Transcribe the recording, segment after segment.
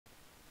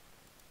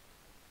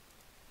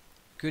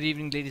Good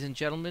evening, ladies and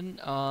gentlemen.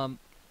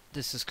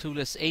 This is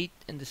Clueless 8,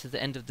 and this is the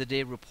end of the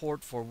day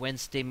report for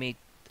Thursday, May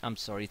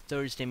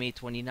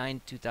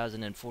 29,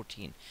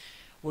 2014.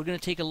 We're going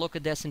to take a look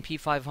at the S&P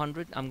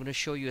 500. I'm going to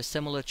show you a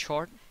similar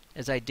chart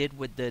as I did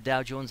with the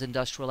Dow Jones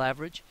Industrial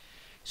Average,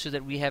 so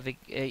that we have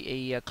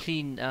a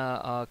clean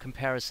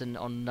comparison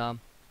on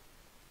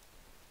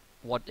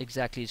what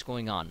exactly is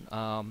going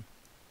on.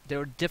 There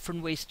are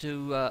different ways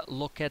to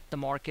look at the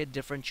market,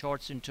 different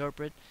charts to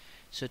interpret.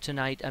 So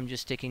tonight I'm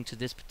just sticking to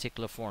this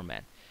particular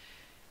format.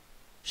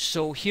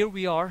 So here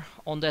we are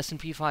on the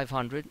S&P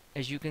 500.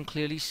 As you can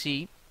clearly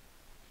see,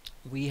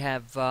 we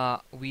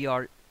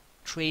are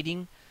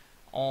trading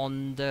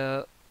on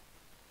the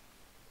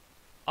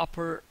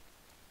upper.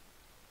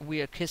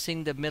 We are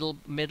kissing the middle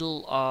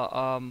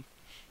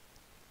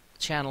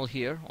channel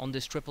here on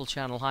this triple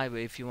channel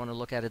highway, if you want to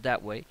look at it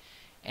that way.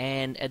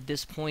 And at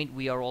this point,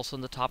 we are also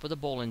on the top of the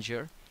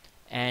Bollinger,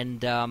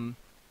 and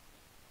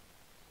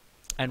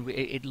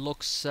it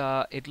looks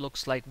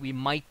like we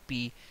might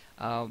be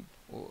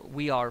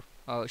we are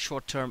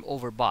short-term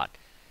overbought.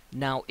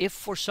 Now, if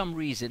for some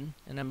reason,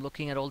 and I'm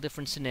looking at all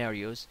different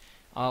scenarios,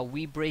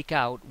 we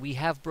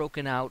have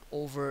broken out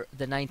over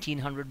the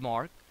 1900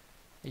 mark,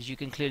 as you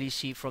can clearly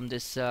see from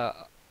this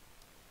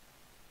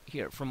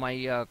here from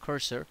my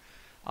cursor.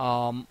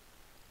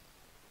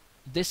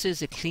 This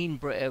is a clean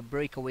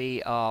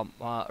breakaway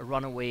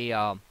runaway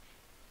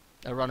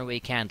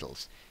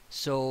candles.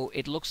 So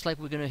it looks like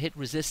we're going to hit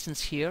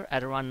resistance here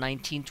at around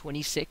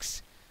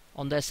 1926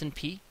 on the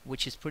S&P,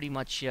 which is pretty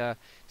much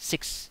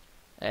 6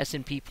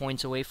 S&P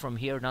points away from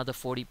here, another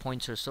 40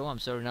 points or so. I'm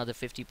sorry, another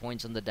 50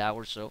 points on the Dow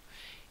or so.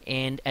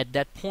 And at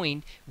that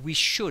point, we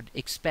should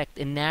expect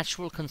a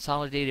natural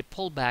consolidated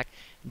pullback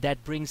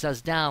that brings us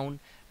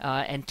down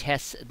and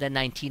tests the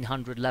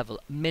 1900 level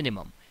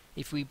minimum.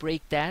 If we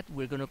break that,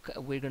 we're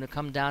gonna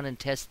come down and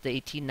test the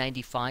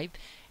 1895,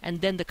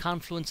 and then the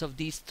confluence of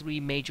these three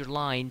major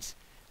lines.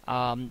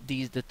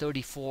 The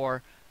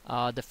 34,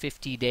 the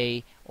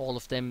 50-day, all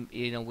of them,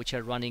 which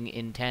are running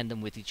in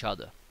tandem with each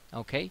other.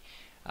 Okay,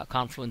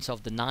 confluence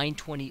of the 9,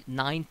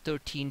 9,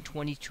 13,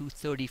 22,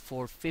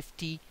 34,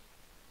 50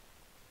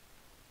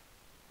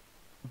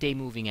 day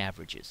moving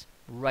averages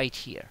right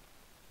here.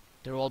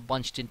 They're all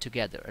bunched in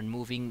together and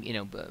moving,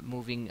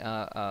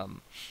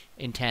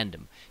 in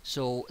tandem.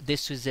 So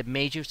this is a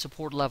major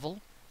support level,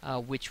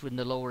 which in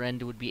the lower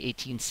end would be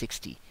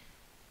 1860.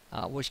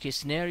 Worst case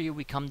scenario,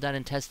 we come down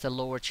and test the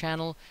lower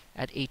channel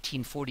at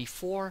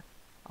 1844,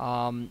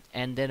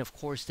 and then of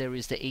course there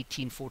is the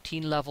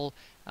 1814 level,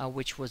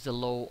 which was the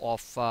low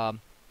of,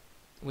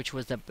 which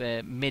was the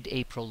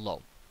mid-April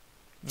low.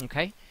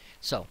 Okay,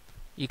 so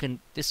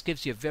this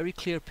gives you a very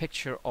clear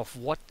picture of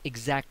what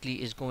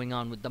exactly is going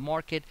on with the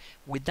market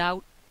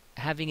without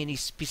having any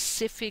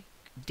specific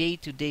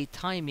day-to-day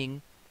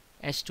timing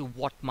as to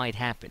what might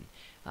happen.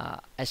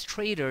 As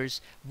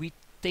traders, we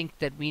think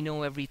that we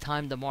know every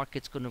time the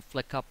market's going to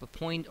flick up a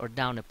point or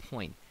down a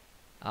point.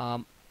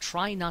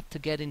 Try not to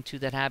get into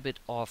that habit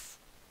of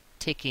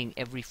ticking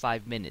every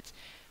 5 minutes.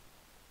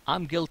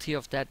 I'm guilty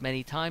of that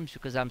many times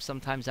because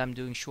sometimes I'm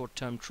doing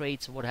short-term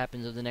trades. So what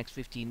happens in the next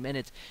 15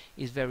 minutes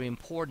is very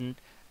important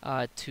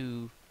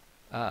to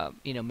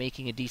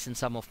making a decent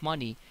sum of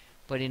money.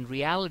 But in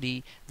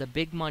reality, the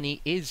big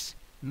money is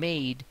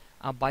made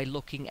by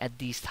looking at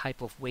these type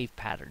of wave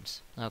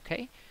patterns.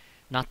 Okay.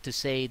 Not to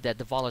say that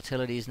the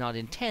volatility is not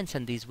intense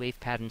and these wave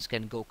patterns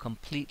can go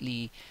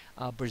completely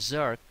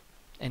berserk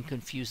and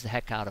confuse the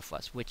heck out of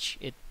us, which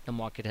the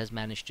market has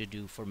managed to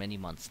do for many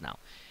months now.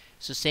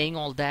 So saying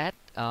all that,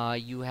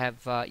 you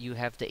have the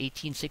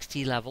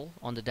 1860 level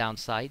on the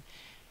downside,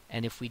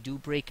 and if we do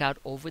break out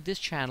over this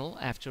channel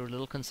after a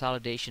little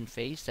consolidation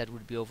phase, that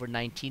would be over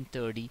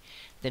 1930.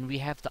 Then we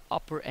have the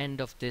upper end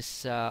of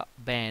this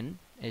band,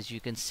 as you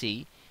can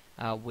see,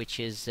 which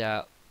is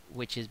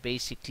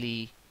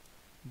basically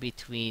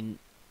between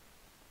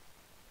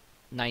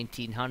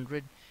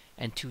 1900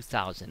 and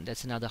 2000.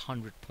 That's another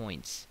 100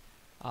 points,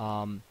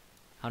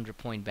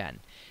 100-point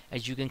band.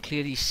 As you can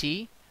clearly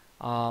see,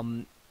 we are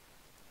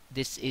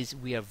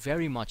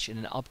very much in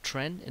an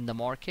uptrend in the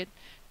market.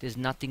 There's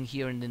nothing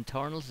here in the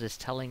internals that's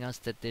telling us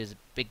that there's a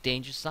big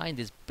danger sign.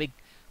 This big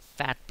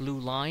fat blue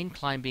line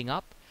climbing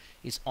up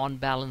is on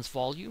balance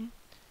volume,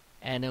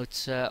 and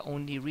it's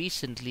only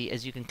recently,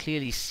 as you can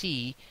clearly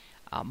see,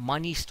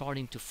 money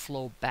starting to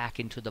flow back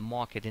into the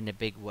market in a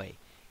big way,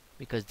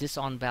 because this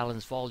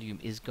on-balance volume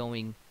is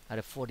going at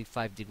a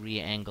 45-degree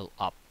angle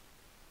up.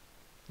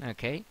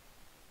 Okay,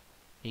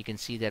 you can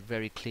see that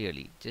very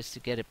clearly. Just to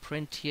get a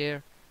print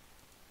here.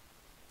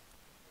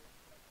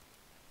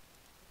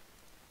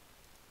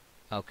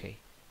 Okay,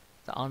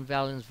 the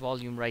on-balance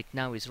volume right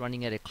now is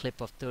running at a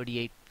clip of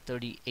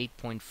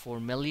 38.4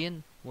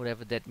 million,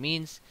 whatever that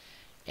means,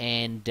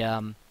 and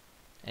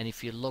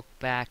if you look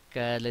back,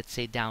 let's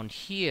say down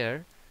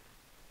here,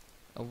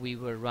 we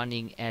were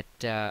running at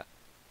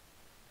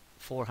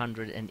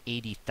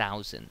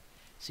 480,000.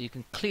 So you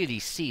can clearly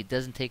see, it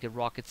doesn't take a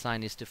rocket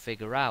scientist to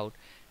figure out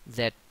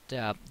that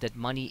that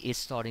money is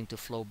starting to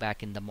flow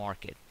back in the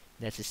market.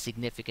 That's a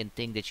significant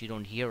thing that you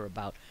don't hear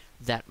about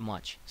that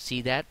much.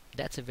 See that?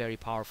 That's a very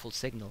powerful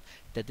signal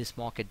that this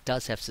market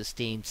does have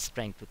sustained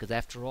strength, because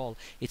after all,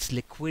 it's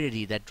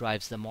liquidity that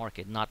drives the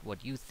market, not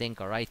what you think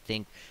or I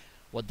think,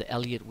 what the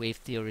Elliott wave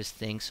theorist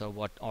thinks, or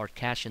what Art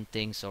Cashin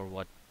thinks, or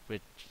what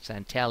Rich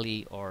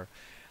Santelli or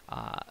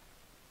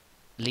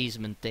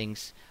Leisman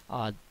thinks.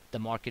 The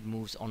market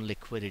moves on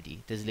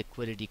liquidity. There's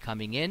liquidity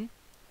coming in,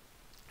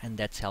 and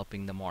that's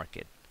helping the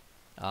market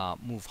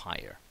move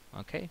higher.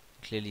 Okay,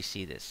 clearly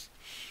see this.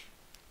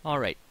 All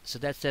right, so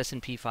that's the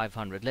S&P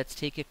 500. Let's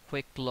take a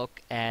quick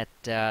look at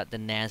the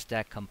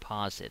NASDAQ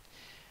Composite.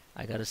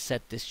 I got to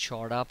set this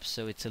chart up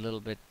so it's a little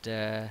bit,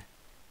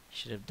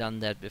 should have done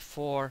that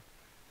before.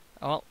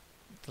 Oh,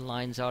 the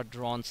lines are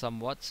drawn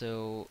somewhat,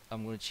 so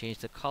I'm going to change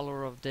the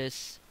color of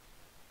this,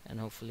 and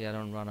hopefully I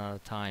don't run out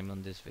of time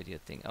on this video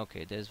thing.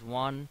 Okay, there's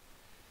one,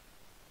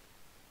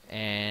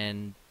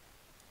 and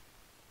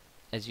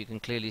as you can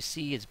clearly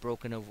see, it's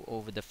broken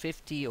over the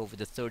 50, over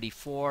the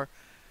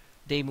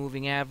 34-day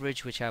moving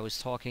average, which I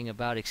was talking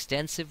about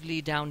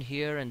extensively down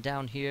here and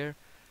down here.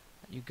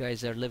 You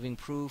guys are living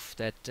proof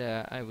that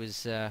I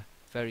was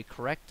very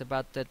correct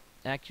about that,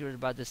 accurate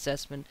about the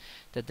assessment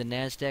that the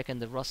NASDAQ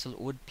and the Russell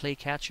would play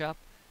catch up,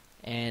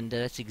 and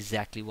that's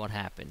exactly what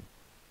happened.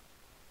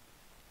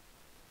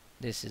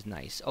 This is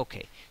nice.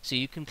 Okay, so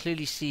you can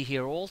clearly see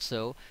here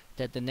also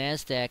that the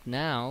NASDAQ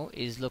now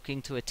is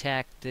looking to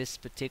attack this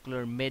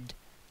particular mid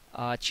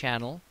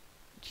channel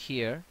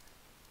here,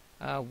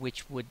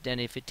 which would then,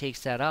 if it takes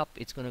that up,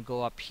 it's going to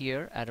go up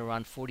here at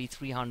around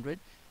 4,300.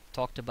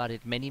 Talked about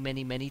it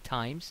many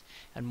times,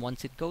 and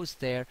once it goes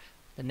there,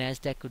 the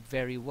NASDAQ could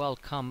very well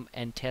come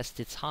and test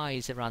its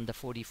highs around the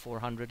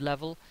 4,400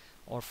 level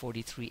or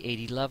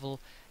 4,380 level,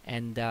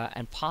 and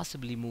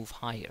possibly move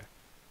higher,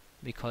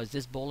 because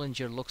this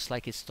Bollinger looks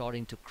like it's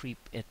starting to creep,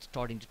 it's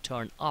starting to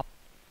turn up,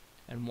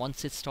 and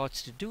once it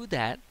starts to do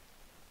that,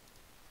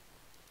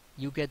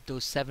 you get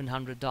those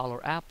 $700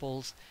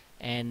 apples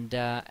and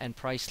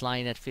price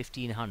line at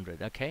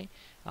 1,500. Okay,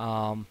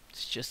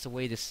 it's just the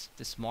way this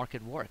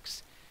market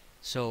works.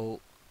 So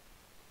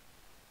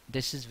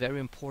this is very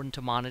important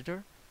to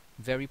monitor.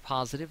 Very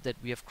positive that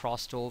we have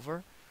crossed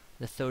over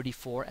the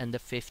 34 and the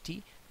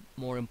 50.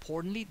 More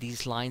importantly,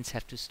 these lines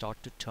have to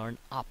start to turn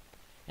up,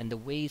 and the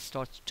way it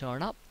starts to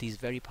turn up, these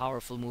very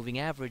powerful moving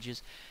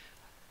averages,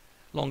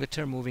 longer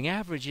term moving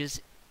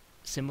averages,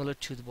 similar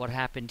to what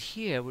happened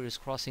here where it's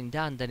crossing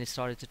down, then it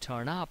started to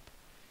turn up,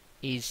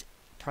 is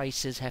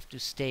prices have to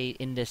stay,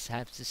 index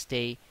has to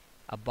stay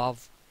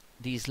above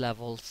these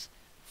levels,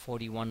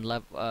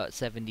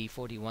 4170,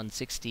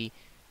 4160,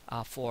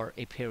 for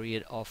a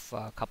period of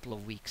a couple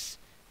of weeks.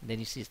 And then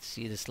you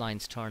see this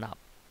lines turn up.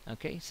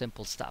 Okay,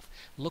 simple stuff.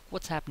 Look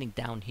what's happening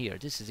down here.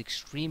 This is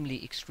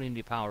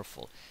extremely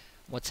powerful.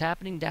 What's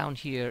happening down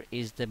here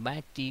is the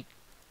MACD,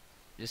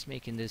 just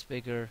making this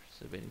bigger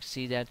so we can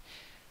see that.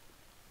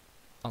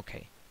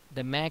 Okay,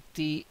 the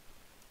MACD,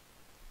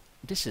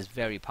 this is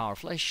very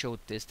powerful. I showed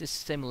this. This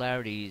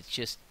similarity is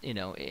just, you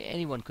know,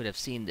 anyone could have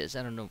seen this.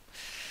 I don't know.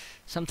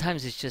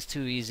 Sometimes it's just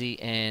too easy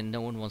and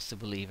no one wants to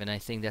believe, and I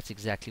think that's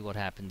exactly what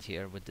happened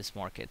here with this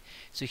market.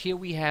 So here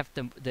we have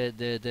the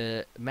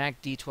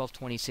MACD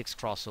 1226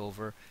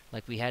 crossover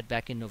like we had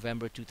back in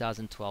November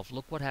 2012.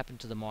 Look what happened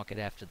to the market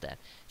after that.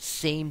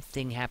 Same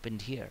thing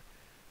happened here.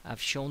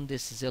 I've shown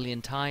this a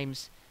zillion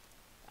times.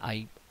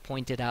 I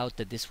pointed out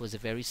that this was a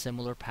very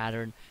similar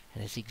pattern,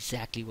 and that's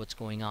exactly what's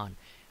going on.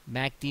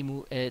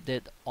 MACD,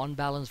 the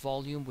on-balance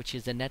volume, which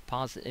is the net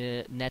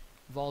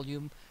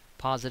volume,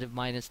 positive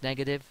minus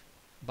negative,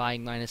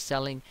 buying minus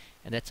selling,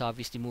 and that's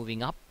obviously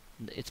moving up.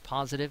 It's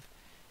positive,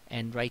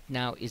 and right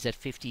now is at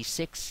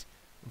 56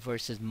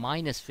 versus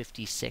minus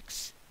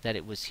 56 that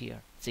it was here.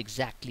 It's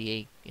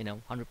exactly a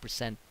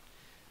 100%.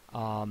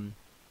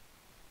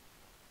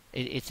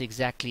 It's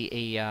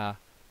exactly a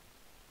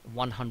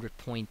 100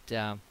 point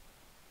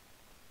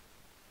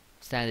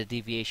standard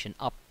deviation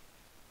up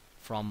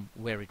from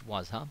where it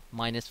was,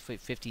 minus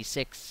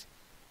 56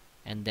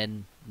 and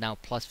then now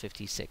plus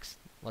 56.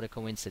 What a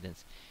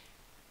coincidence.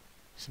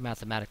 Some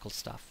mathematical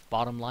stuff.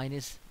 Bottom line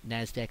is,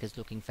 NASDAQ is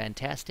looking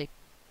fantastic.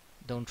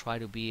 Don't try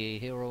to be a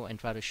hero and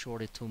try to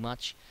short it too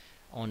much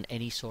on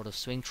any sort of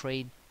swing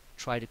trade.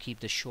 Try to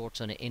keep the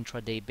shorts on an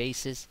intraday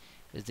basis,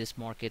 because this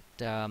market,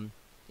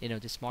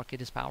 this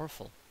market is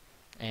powerful,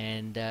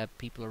 and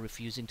people are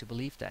refusing to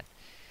believe that.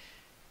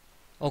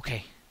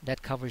 Okay,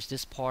 that covers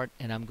this part,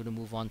 and I'm going to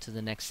move on to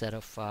the next set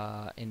of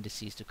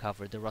indices to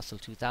cover, the Russell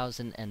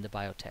 2000 and the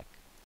biotech.